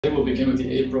We'll begin with the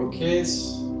 8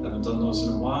 brocades. Haven't done those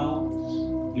in a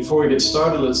while. Before we get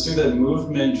started, let's do that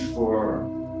movement for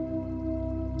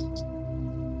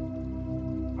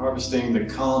harvesting the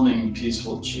calming,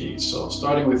 peaceful chi. So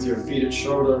starting with your feet at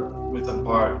shoulder width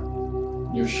apart,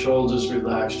 your shoulders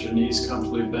relaxed, your knees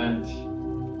comfortably bent.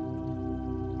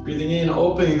 Breathing in,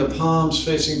 opening the palms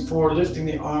facing forward, lifting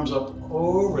the arms up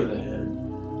over the head.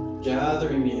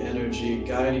 Gathering the energy,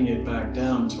 guiding it back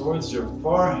down towards your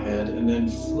forehead, and then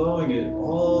flowing it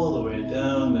all the way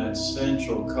down that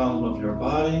central column of your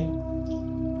body.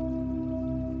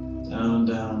 Down,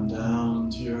 down, down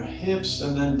to your hips,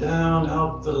 and then down,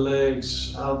 out the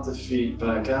legs, out the feet,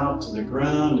 back out to the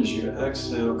ground as you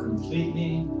exhale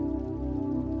completely.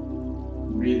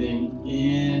 Breathing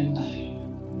in,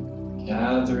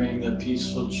 gathering the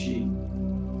peaceful chi.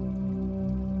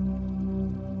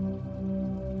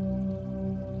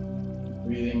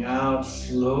 Breathing out,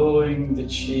 flowing the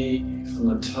chi from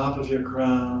the top of your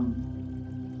crown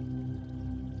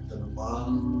to the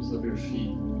bottoms of your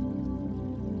feet.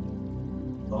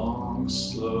 Long,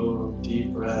 slow,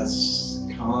 deep breaths,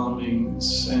 calming,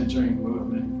 centering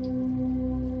movement.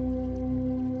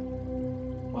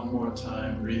 One more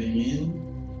time, breathing in.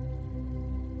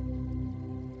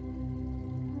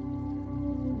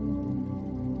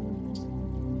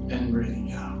 And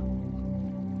breathing out.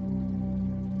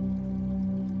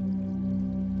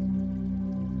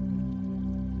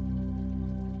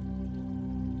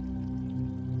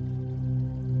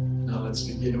 Let's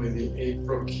begin with the 8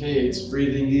 brocades.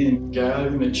 Breathing in,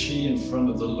 gathering the chi in front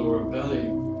of the lower belly,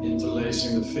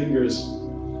 interlacing the fingers,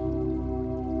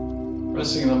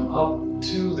 pressing them up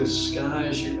to the sky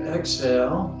as you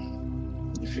exhale.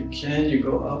 If you can, you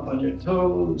go up on your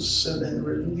toes and then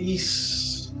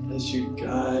release as you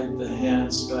guide the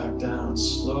hands back down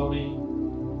slowly.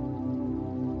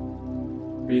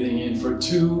 Breathing in for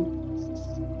 2.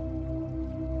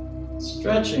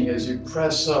 Stretching as you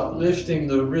press up, lifting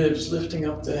the ribs, lifting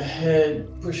up the head,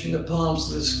 pushing the palms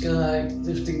to the sky,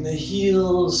 lifting the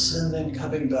heels, and then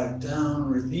coming back down,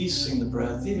 releasing the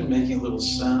breath, even making a little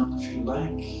sound if you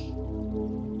like.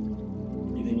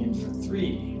 Breathing in for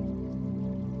 3.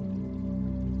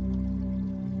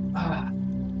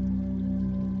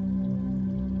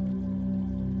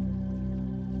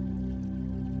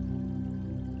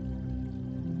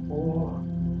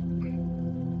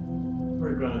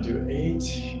 We're going to do 8,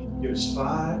 here's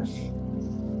 5.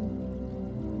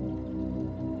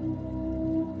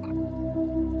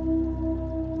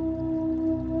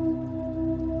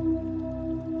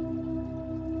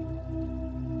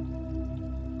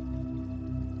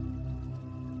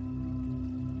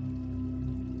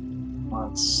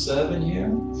 On 7 here.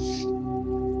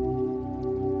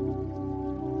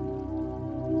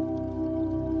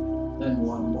 Then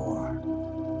 1 more.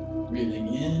 Breathing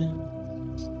in.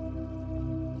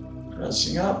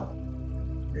 Pressing up,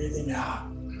 breathing out.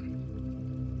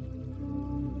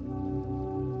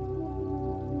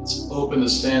 Let's open the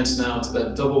stance now to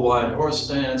that double wide horse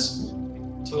stance.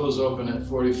 Toes open at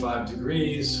 45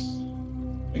 degrees.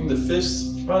 Bring the fists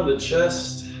in front of the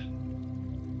chest.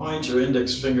 Point your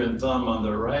index finger and thumb on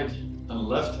the right and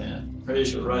left hand.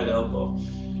 Raise your right elbow.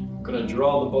 We're going to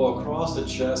draw the bow across the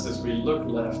chest as we look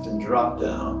left and drop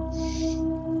down.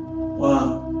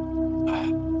 1.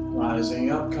 Rising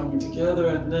up, coming together,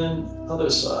 and then other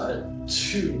side.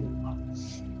 2.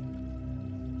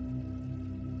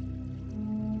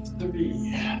 3.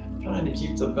 Trying to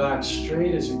keep the back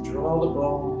straight as you draw the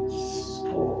bow.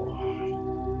 4.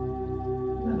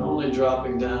 And only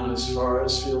dropping down as far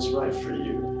as feels right for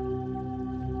you.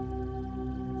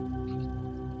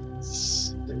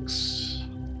 6.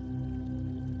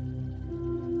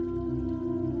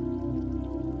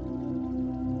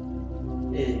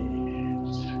 8.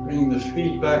 Bring the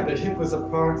feet back, the hip width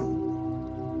apart.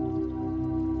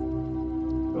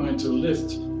 Going to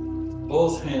lift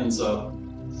both hands up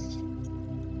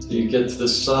so you get to the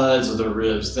sides of the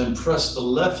ribs. Then press the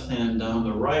left hand down,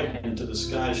 the right hand to the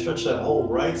sky. Stretch that whole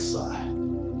right side.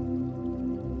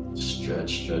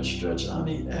 Stretch, stretch, stretch on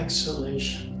the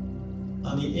exhalation.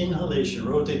 On the inhalation,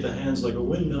 rotate the hands like a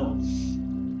windmill.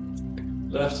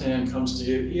 Left hand comes to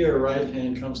your ear, right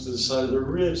hand comes to the side of the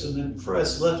ribs, and then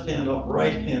press left hand up,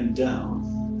 right hand down.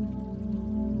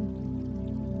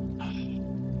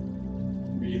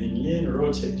 Breathing in,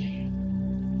 rotating.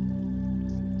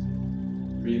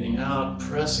 Breathing out,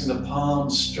 pressing the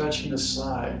palms, stretching the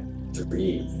side.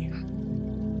 3.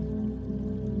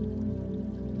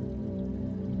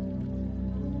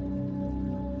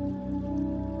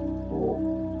 4.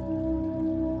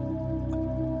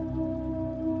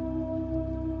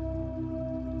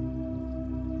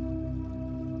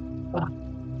 5.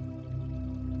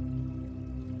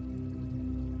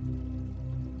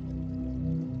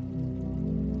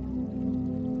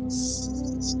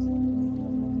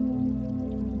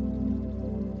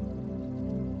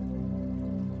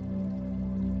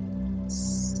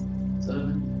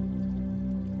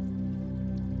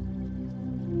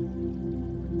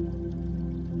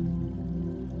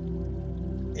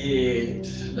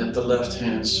 8. Let the left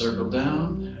hand circle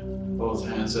down. Both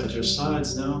hands at your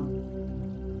sides now.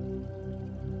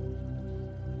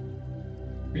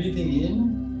 Breathing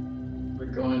in, we're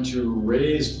going to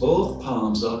raise both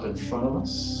palms up in front of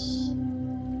us.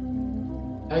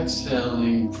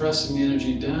 Exhaling, pressing the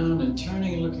energy down and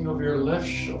turning and looking over your left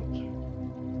shoulder.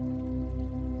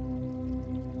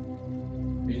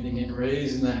 Breathing in,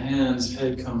 raising the hands,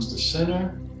 head comes to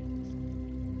center.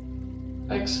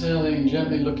 Exhaling,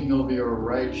 gently looking over your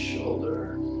right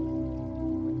shoulder.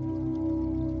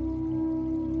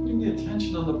 Bring the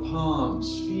attention on the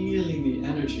palms, feeling the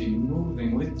energy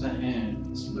moving with the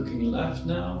hands. Looking left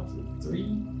now for 3.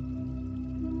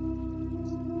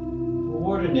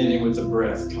 Coordinating with the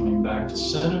breath, coming back to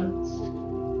center.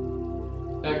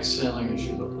 Exhaling as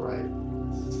you look right.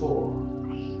 4.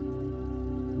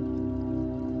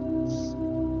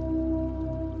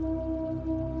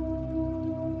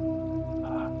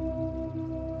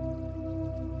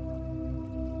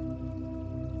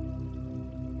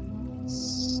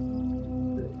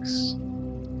 6.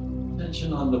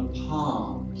 Tension on the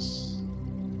palms.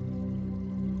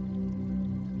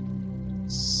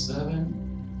 7.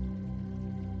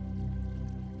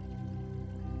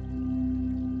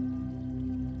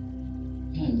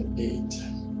 And 8.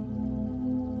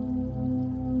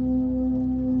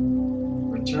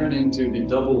 Returning to the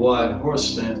double wide horse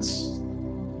stance.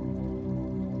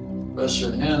 Rest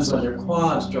your hands on your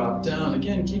quads, drop down.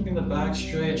 Again, keeping the back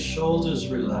straight, shoulders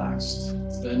relaxed.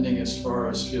 Bending as far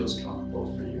as feels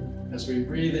comfortable for you. As we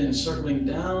breathe in, circling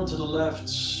down to the left,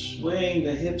 swaying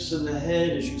the hips and the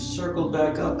head as you circle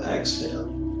back up,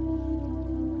 exhaling.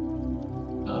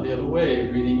 Now the other way,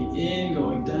 breathing in,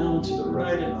 going down to the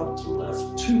right and up to the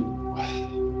left. 2.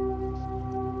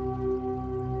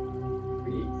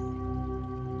 3.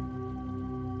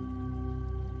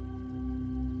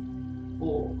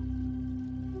 4.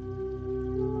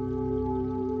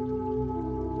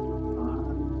 5.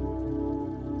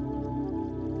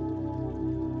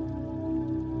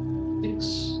 6.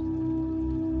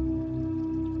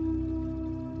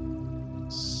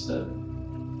 7.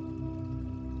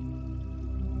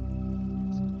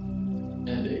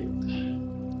 And 8.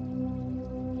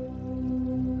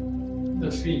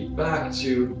 The feet back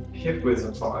to hip width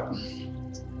apart.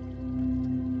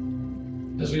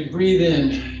 As we breathe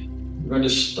in, we're going to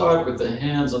start with the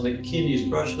hands on the kidneys,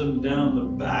 brush them down the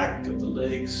back of the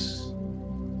legs,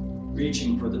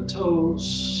 reaching for the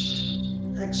toes.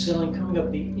 Exhaling, coming up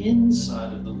the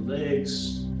inside of the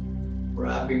legs,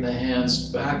 wrapping the hands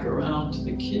back around to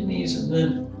the kidneys, and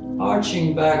then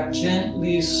arching back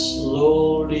gently,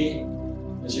 slowly,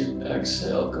 as you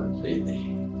exhale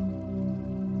completely.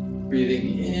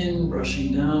 Breathing in,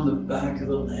 brushing down the back of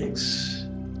the legs.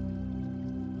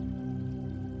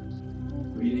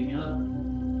 Breathing up,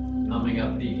 coming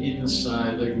up the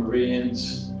inside like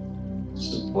meridians,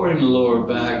 supporting the lower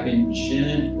back and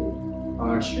gently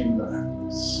arching backwards.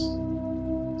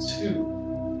 2.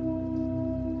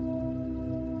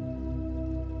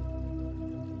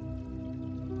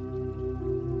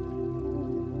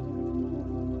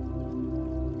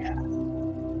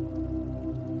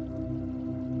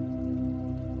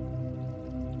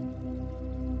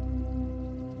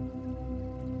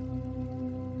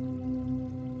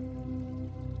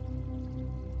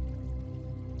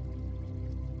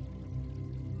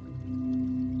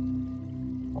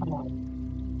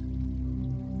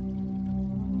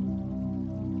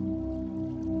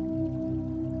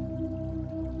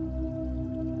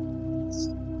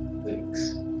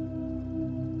 6.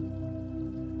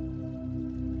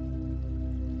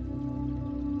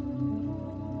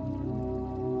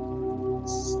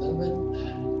 7.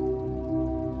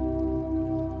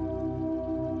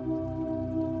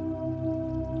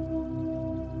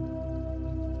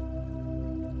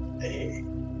 8.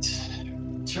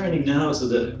 Turning now to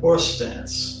the horse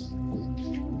stance.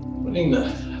 Putting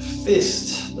the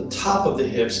fist, the top of the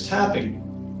hips, tapping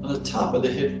on the top of the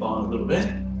hip bone a little bit.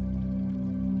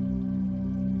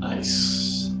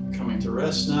 Nice. Coming to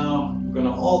rest now. We're going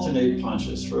to alternate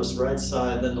punches. First right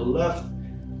side, then the left.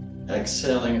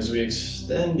 Exhaling as we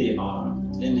extend the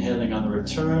arm. Inhaling on the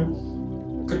return.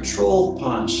 Controlled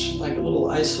punch, like a little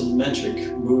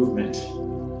isometric movement.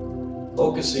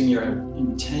 Focusing your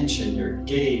intention, your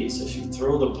gaze as you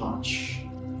throw the punch.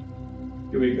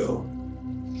 Here we go.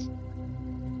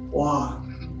 1.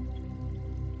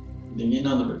 Breathing in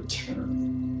on the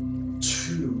return.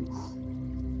 2.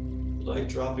 Like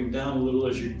dropping down a little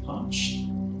as you punch.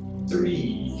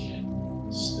 3.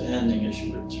 Standing as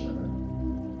you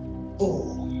return.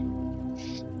 4.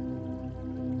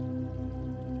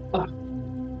 5.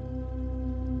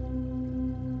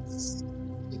 6.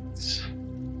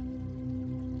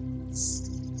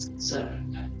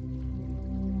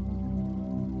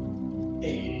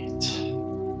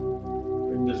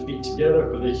 feet together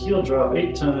for the heel drop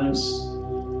 8 times.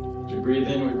 As we breathe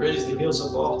in, we raise the heels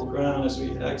up off the ground. As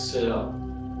we exhale,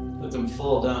 let them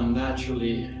fall down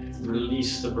naturally.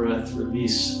 Release the breath,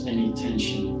 release any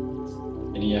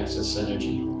tension, any excess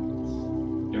energy.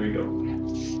 Here we go.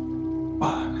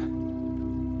 5,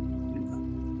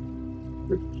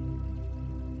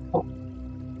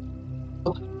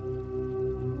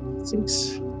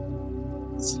 6,